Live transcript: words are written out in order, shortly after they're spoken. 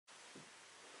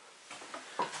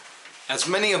As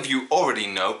many of you already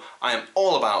know, I am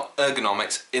all about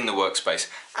ergonomics in the workspace,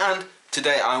 and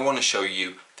today I want to show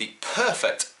you the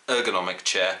perfect ergonomic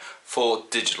chair for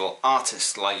digital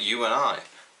artists like you and I,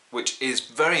 which is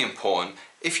very important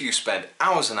if you spend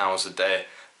hours and hours a day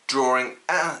drawing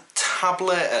at a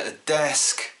tablet, at a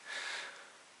desk,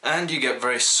 and you get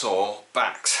very sore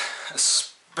backs,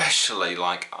 especially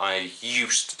like I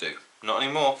used to do. Not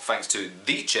anymore, thanks to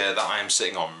the chair that I am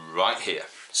sitting on right here.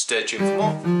 Stay tuned for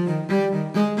more.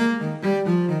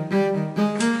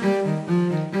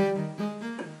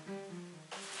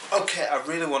 Okay, I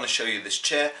really want to show you this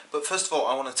chair, but first of all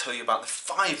I want to tell you about the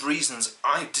 5 reasons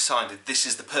I decided this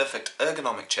is the perfect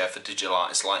ergonomic chair for digital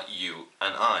artists like you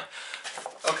and I.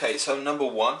 Okay, so number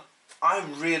 1, I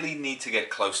really need to get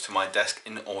close to my desk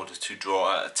in order to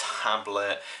draw at a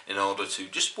tablet, in order to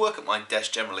just work at my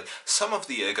desk generally. Some of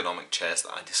the ergonomic chairs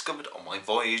that I discovered on my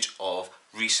voyage of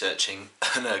researching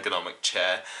an ergonomic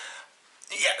chair,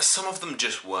 yeah, some of them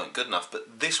just weren't good enough,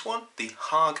 but this one, the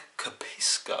HÅG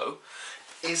Capisco,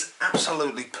 is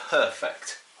absolutely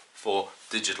perfect for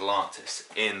digital artists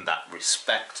in that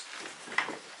respect.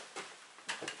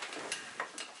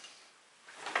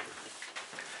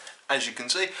 As you can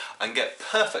see, I can get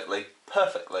perfectly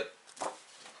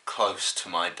close to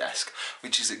my desk,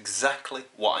 which is exactly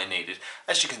what I needed.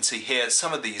 As you can see here,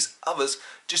 some of these others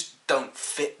just don't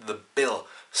fit the bill.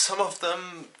 Some of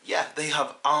them, yeah, they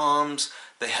have arms,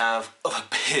 they have other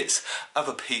bits,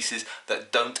 other pieces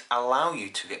that don't allow you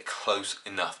to get close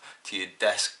enough to your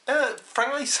desk.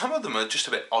 Frankly, some of them are just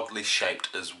a bit oddly shaped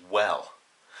as well.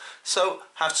 So,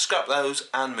 I have to scrap those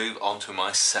and move on to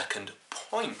my second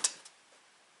point.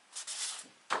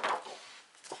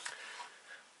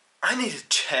 I need a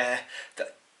chair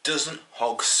that doesn't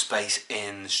hog space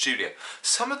in the studio.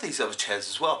 Some of these other chairs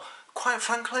as well, quite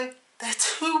frankly, they're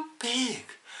too big.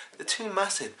 They're too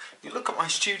massive. You look at my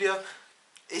studio,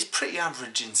 it's pretty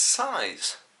average in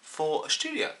size for a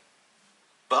studio.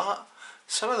 But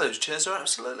some of those chairs are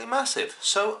absolutely massive.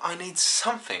 So I need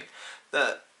something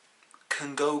that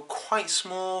can go quite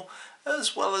small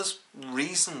as well as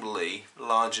reasonably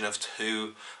large enough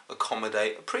to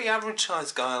accommodate a pretty average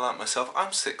sized guy like myself.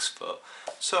 I'm 6 foot,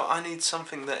 so I need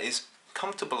something that is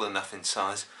comfortable enough in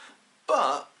size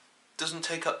but doesn't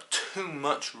take up too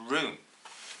much room.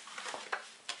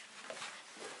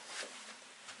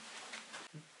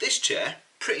 This chair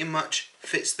pretty much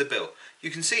fits the bill. You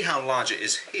can see how large it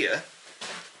is here.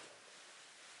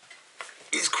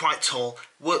 It's quite tall,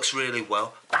 works really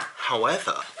well.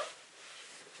 However,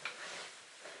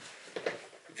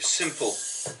 with a simple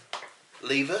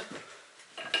lever,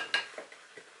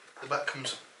 the back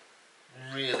comes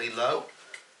really low.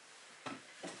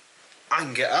 I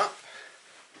can get up,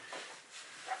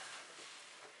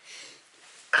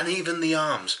 and even the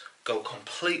arms go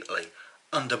completely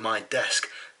under my desk.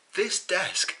 This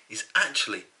desk is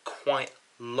actually quite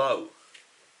low.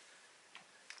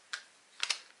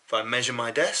 If I measure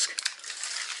my desk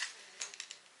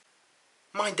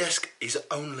is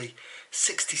only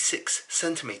 66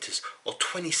 centimeters or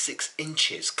 26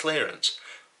 inches clearance,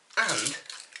 and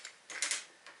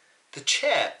the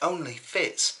chair only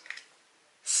fits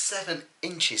 7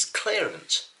 inches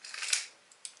clearance,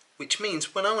 which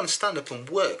means when I want to stand up and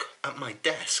work at my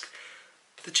desk,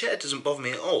 the chair doesn't bother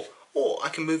me at all, or I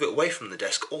can move it away from the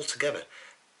desk altogether.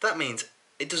 That means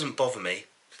it doesn't bother me,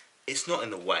 it's not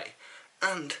in the way,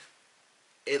 and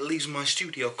it leaves my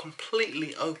studio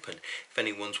completely open. If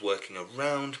anyone's working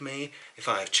around me, if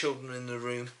I have children in the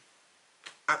room,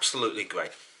 absolutely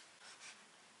great.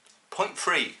 Point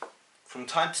 3. From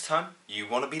time to time, you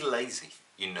want to be lazy.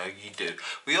 You know you do.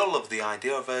 We all love the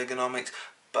idea of ergonomics,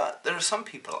 but there are some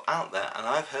people out there, and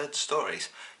I've heard stories,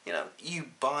 you know,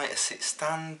 you buy a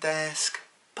sit-stand desk,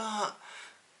 but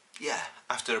yeah,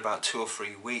 after about 2 or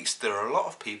 3 weeks, there are a lot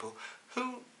of people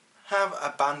who have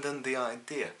abandoned the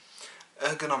idea.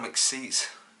 Ergonomic seats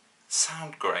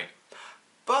sound great,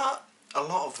 but a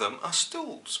lot of them are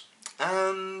stools,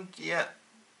 and yeah,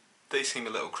 they seem a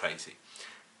little crazy.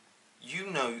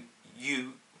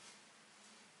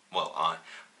 I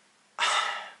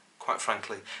quite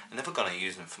frankly, I'm never going to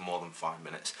use them for more than 5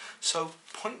 minutes. So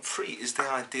point 3 is the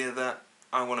idea that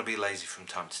I want to be lazy from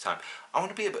time to time. I want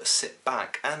to be able to sit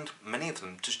back, and many of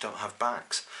them just don't have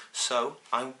backs. So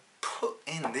I put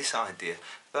in this idea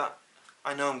that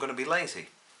I know I'm going to be lazy.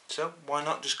 So why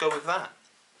not just go with that?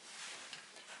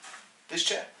 This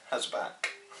chair has a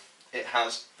back. It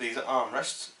has these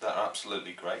armrests that are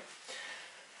absolutely great.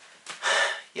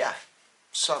 Yeah,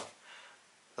 so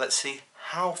let's see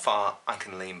how far I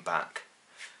can lean back.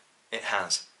 It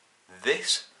has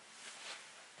this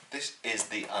is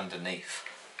the underneath,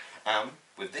 and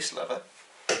with this lever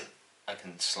I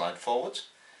can slide forwards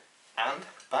and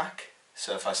back.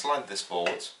 So if I slide this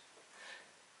forwards,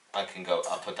 I can go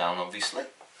up or down, obviously,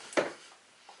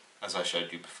 as I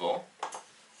showed you before.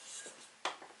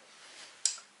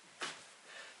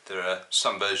 There are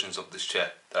some versions of this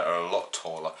chair that are a lot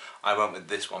taller. I went with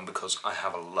this one because I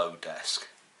have a low desk.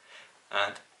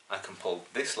 And I can pull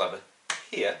this lever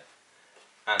here,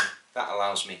 and that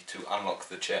allows me to unlock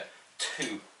the chair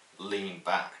to lean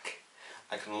back.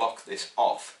 I can lock this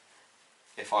off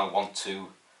if I want to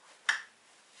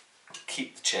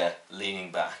keep the chair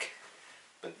leaning back.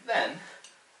 But then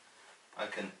I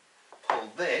can pull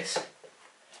this,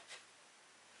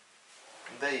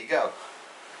 and there you go.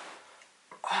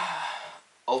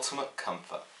 Ultimate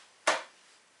comfort.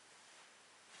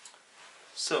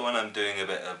 So when I'm doing a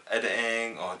bit of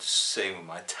editing or just sitting with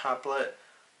my tablet,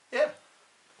 yeah,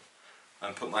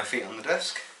 and put my feet on the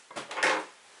desk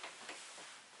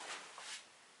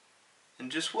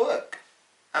and just work.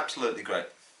 Absolutely great.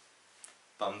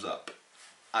 Thumbs up.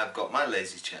 I've got my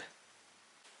lazy chair.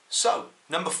 So,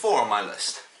 number 4 on my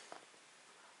list.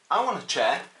 I want a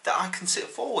chair that I can sit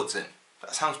forwards in.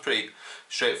 That sounds pretty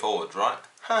straightforward, right?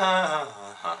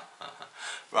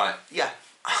 Right, yeah.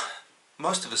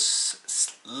 Most of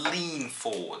us lean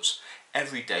forwards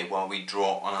every day while we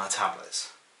draw on our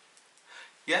tablets.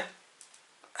 Yeah?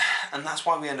 And that's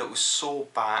why we end up with sore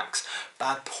backs,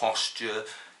 bad posture.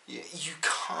 You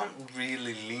can't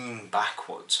really lean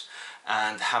backwards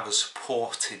and have a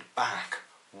supported back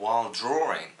while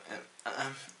drawing.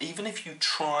 Even if you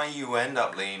try, you end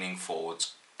up leaning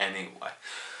forwards anyway.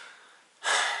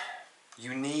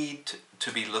 You need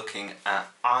to be looking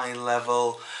at eye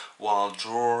level while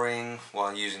drawing,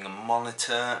 while using a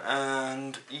monitor,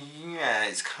 and yeah,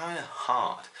 it's kind of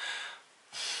hard.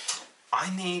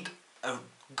 I need a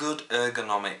good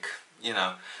ergonomic,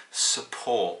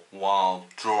 support while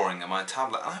drawing on my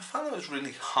tablet, and I found it was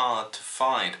really hard to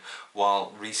find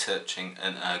while researching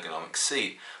an ergonomic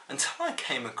seat until I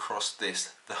came across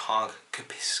this, the HÅG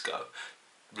Capisco.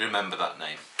 Remember that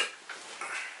name.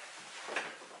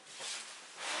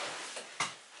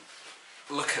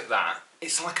 Look at that.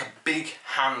 It's like a big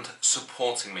hand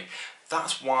supporting me.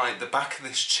 That's why the back of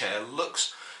this chair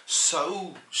looks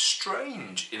so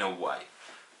strange in a way.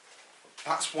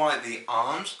 That's why the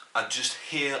arms are just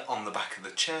here on the back of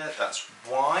the chair. That's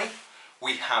why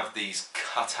we have these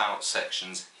cut-out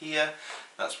sections here.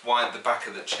 That's why the back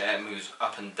of the chair moves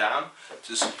up and down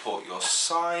to support your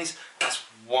size. That's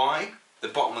why the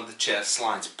bottom of the chair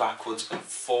slides backwards and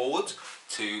forwards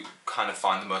to kind of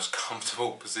find the most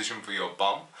comfortable position for your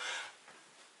bum.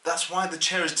 That's why the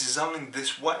chair is designed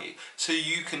this way, so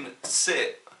you can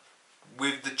sit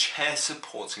with the chair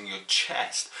supporting your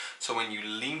chest. So when you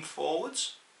lean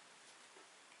forwards,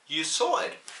 you're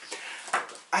sorted.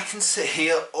 I can sit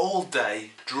here all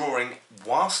day drawing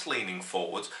whilst leaning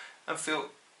forwards and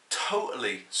feel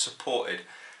totally supported,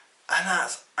 and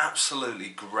that's absolutely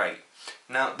great.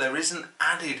 Now there is an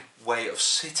added way of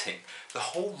sitting. The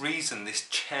whole reason this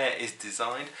chair is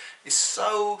designed is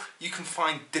so you can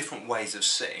find different ways of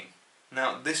sitting.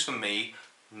 Now this for me,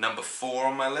 number 4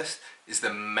 on my list, is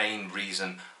the main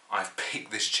reason I've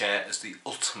picked this chair as the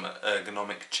ultimate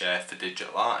ergonomic chair for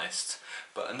digital artists.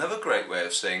 But another great way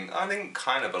of sitting, I didn't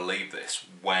kind of believe this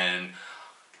when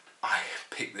I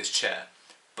picked this chair,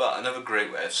 but another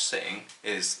great way of sitting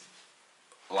is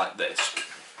like this.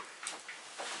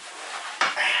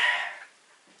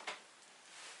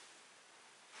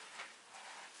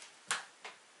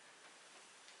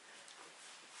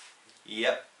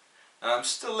 Yep, and I'm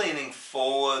still leaning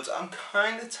forwards. I'm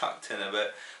kind of tucked in a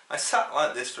bit. I sat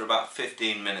like this for about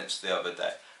 15 minutes the other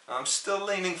day, and I'm still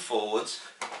leaning forwards.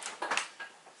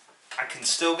 I can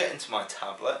still get into my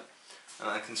tablet, and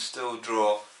I can still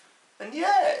draw. And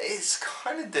yeah, it's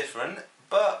kind of different,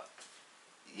 but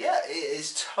yeah, it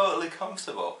is totally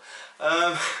comfortable.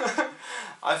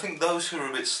 I think those who are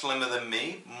a bit slimmer than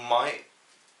me might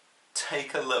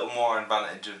take a little more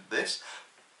advantage of this,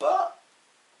 but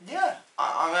yeah,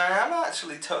 I am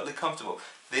actually totally comfortable.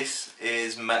 This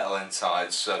is metal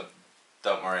inside, so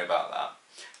don't worry about that.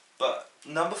 But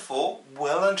number 4,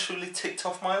 well and truly ticked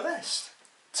off my list.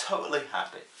 Totally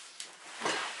happy.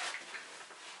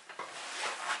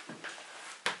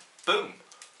 Boom.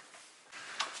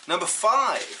 Number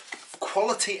 5,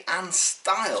 quality and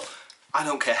style. I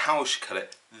don't care how else you cut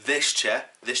it. This chair,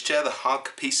 the HÅG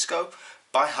Capisco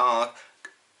by HÅG,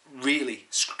 really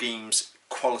screams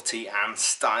quality and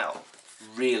style.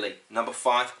 Really. Number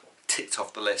 5, ticked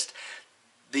off the list.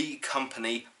 The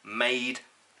company made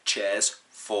chairs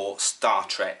for Star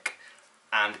Trek,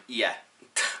 and yeah,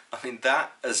 I mean,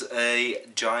 that as a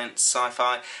giant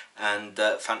sci-fi and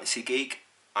fantasy geek,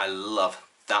 I love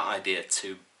that idea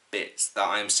to bits, that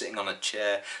I am sitting on a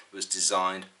chair that was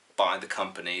designed by the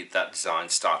company that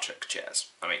designed Star Trek chairs.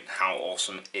 I mean, how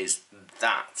awesome is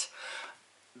that?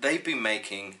 They've been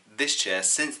making this chair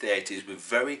since the 80s with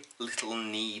very little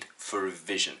need for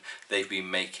revision. They've been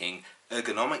making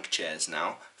ergonomic chairs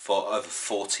now for over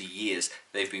 40 years.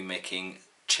 They've been making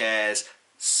chairs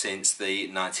since the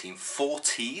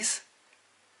 1940s.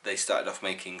 They started off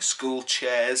making school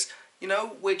chairs, you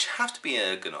know, which have to be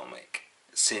ergonomic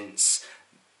since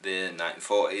the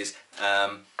 1940s.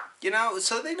 You know,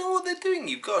 so they know what they're doing.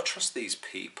 You've got to trust these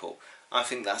people. I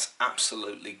think that's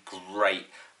absolutely great.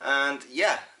 And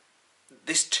yeah,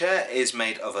 this chair is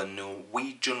made of a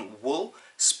Norwegian wool,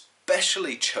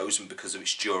 specially chosen because of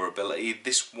its durability.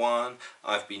 This one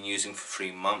I've been using for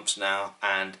 3 months now,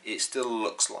 and it still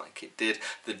looks like it did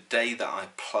the day that I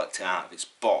plucked it out of its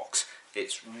box.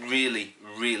 It's really,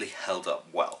 really held up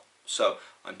well. So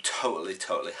I'm totally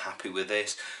happy with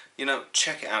this. You know,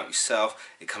 check it out yourself.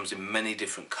 It comes in many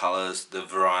different colours, the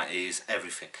varieties,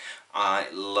 everything. I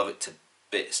love it to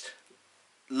bits.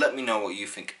 Let me know what you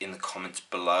think in the comments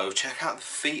below. Check out the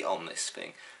feet on this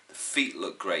thing. The feet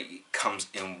look great. It comes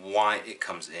in white, it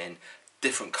comes in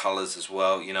different colours as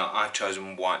well. You know, I've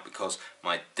chosen white because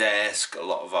my desk, a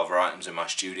lot of other items in my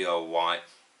studio are white.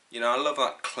 You know, I love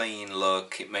that clean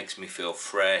look. It makes me feel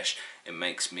fresh. It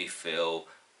makes me feel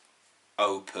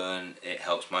open. It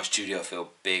helps my studio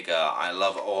feel bigger. I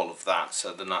love all of that.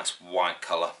 So the nice white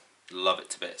colour, love it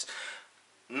to bits.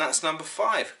 And that's number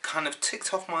 5, kind of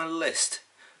ticked off my list.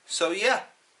 So yeah,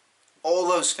 all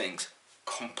those things,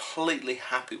 completely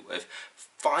happy with.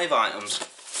 5 items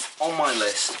on my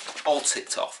list, all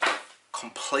ticked off.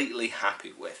 Completely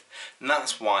happy with. And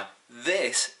that's why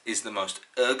this is the most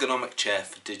ergonomic chair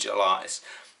for digital artists.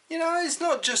 You know, it's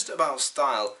not just about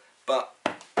style, but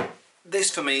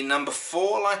this for me, number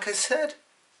 4, like I said,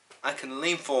 I can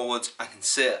lean forwards, I can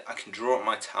sit, I can draw on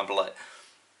my tablet.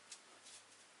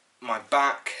 My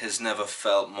back has never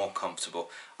felt more comfortable.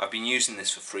 I've been using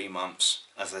this for 3 months,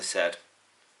 as I said.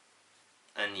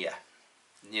 And yeah,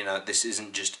 you know, this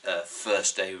isn't just a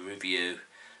first day review.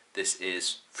 This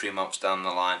is 3 months down the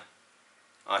line.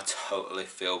 I totally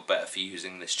feel better for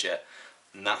using this chair.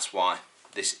 And that's why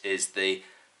this is the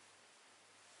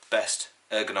best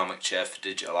ergonomic chair for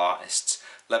digital artists.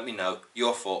 Let me know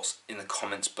your thoughts in the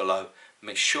comments below.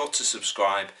 Make sure to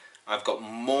subscribe. I've got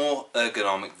more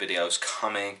ergonomic videos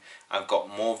coming. I've got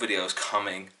more videos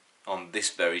coming on this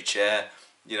very chair.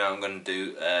 You know, I'm going to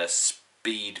do a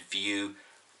speed view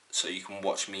so you can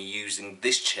watch me using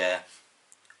this chair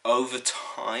over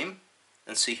time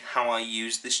and see how I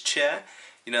use this chair.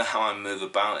 You know, how I move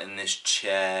about in this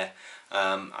chair.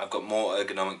 I've got more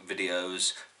ergonomic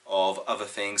videos of other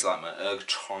things like my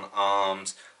Ergotron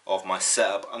arms, of my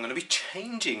setup. I'm going to be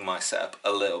changing my setup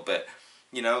a little bit.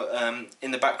 You know,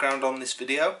 in the background on this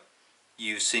video,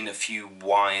 you've seen a few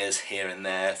wires here and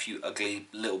there, a few ugly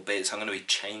little bits. I'm going to be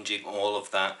changing all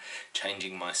of that,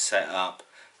 changing my setup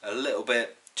a little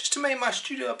bit, just to make my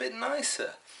studio a bit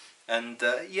nicer. And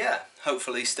yeah,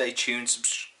 hopefully stay tuned,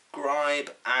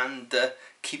 subscribe, and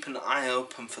keep an eye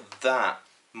open for that.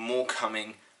 More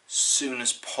coming soon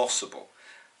as possible.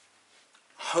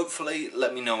 Hopefully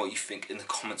let me know what you think in the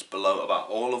comments below about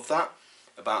all of that,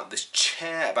 about this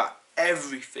chair, about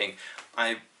everything.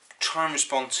 I try and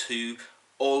respond to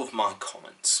all of my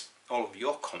comments, all of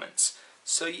your comments.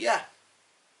 So yeah,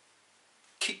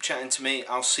 keep chatting to me.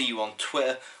 I'll see you on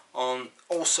Twitter, on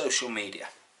all social media.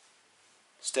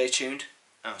 Stay tuned.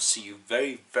 I'll see you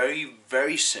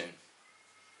very soon.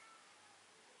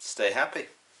 Stay happy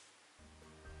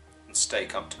and stay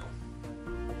comfortable.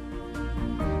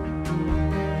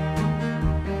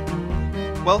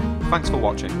 Well, thanks for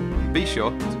watching. Be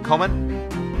sure to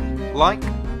comment, like,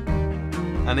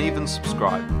 and even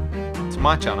subscribe to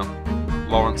my channel,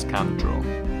 Lawrence Can Draw.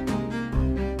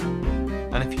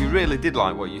 And if you really did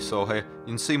like what you saw here,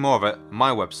 you can see more of it on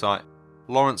my website,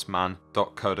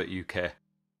 lawrencecandraw.co.uk.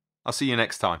 I'll see you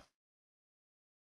next time.